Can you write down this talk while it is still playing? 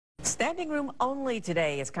Standing room only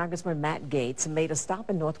today as Congressman Matt Gaetz made a stop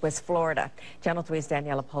in Northwest Florida. Channel 3's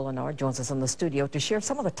Daniela Polinar joins us in the studio to share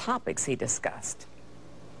some of the topics he discussed.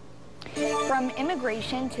 From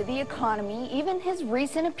immigration to the economy, even his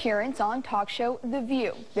recent appearance on talk show The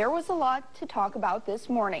View, there was a lot to talk about this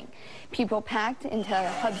morning. People packed into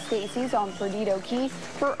Hub Stacy's on Perdido Key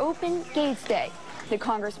for Open Gaetz Day. The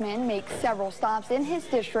congressman makes several stops in his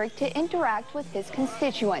district to interact with his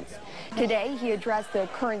constituents. Today, he addressed the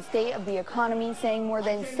current state of the economy, saying more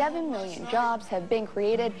than 7 million jobs have been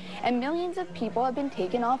created and millions of people have been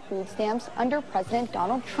taken off food stamps under President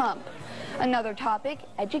Donald Trump. Another topic,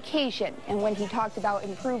 education. And when he talked about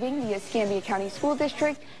improving the Escambia County School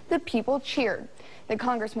District, the people cheered. The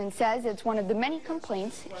congressman says it's one of the many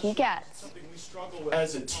complaints he gets.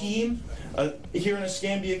 As a team here in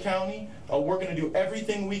Escambia County, we're going to do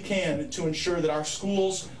everything we can to ensure that our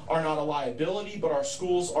schools are not a liability, but our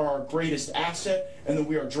schools are our greatest asset, and that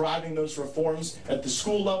we are driving those reforms at the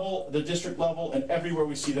school level, the district level, and everywhere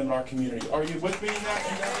we see them in our community. Are you with me in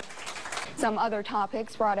that? Some other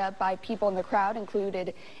topics brought up by people in the crowd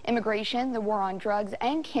included immigration, the war on drugs,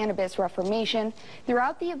 and cannabis reformation.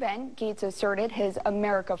 Throughout the event, Gaetz asserted his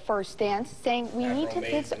America First stance, saying we need to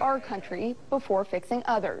fix our country before fixing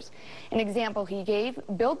others. An example he gave,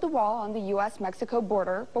 build the wall on the U.S.-Mexico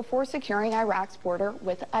border before securing Iraq's border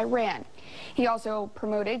with Iran. He also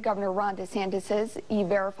promoted Governor Ron DeSantis'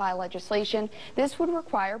 E-Verify legislation. This would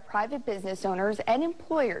require private business owners and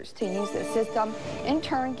employers to use the system. In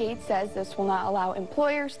turn, Gaetz says this will not allow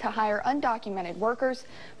employers to hire undocumented workers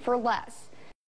for less.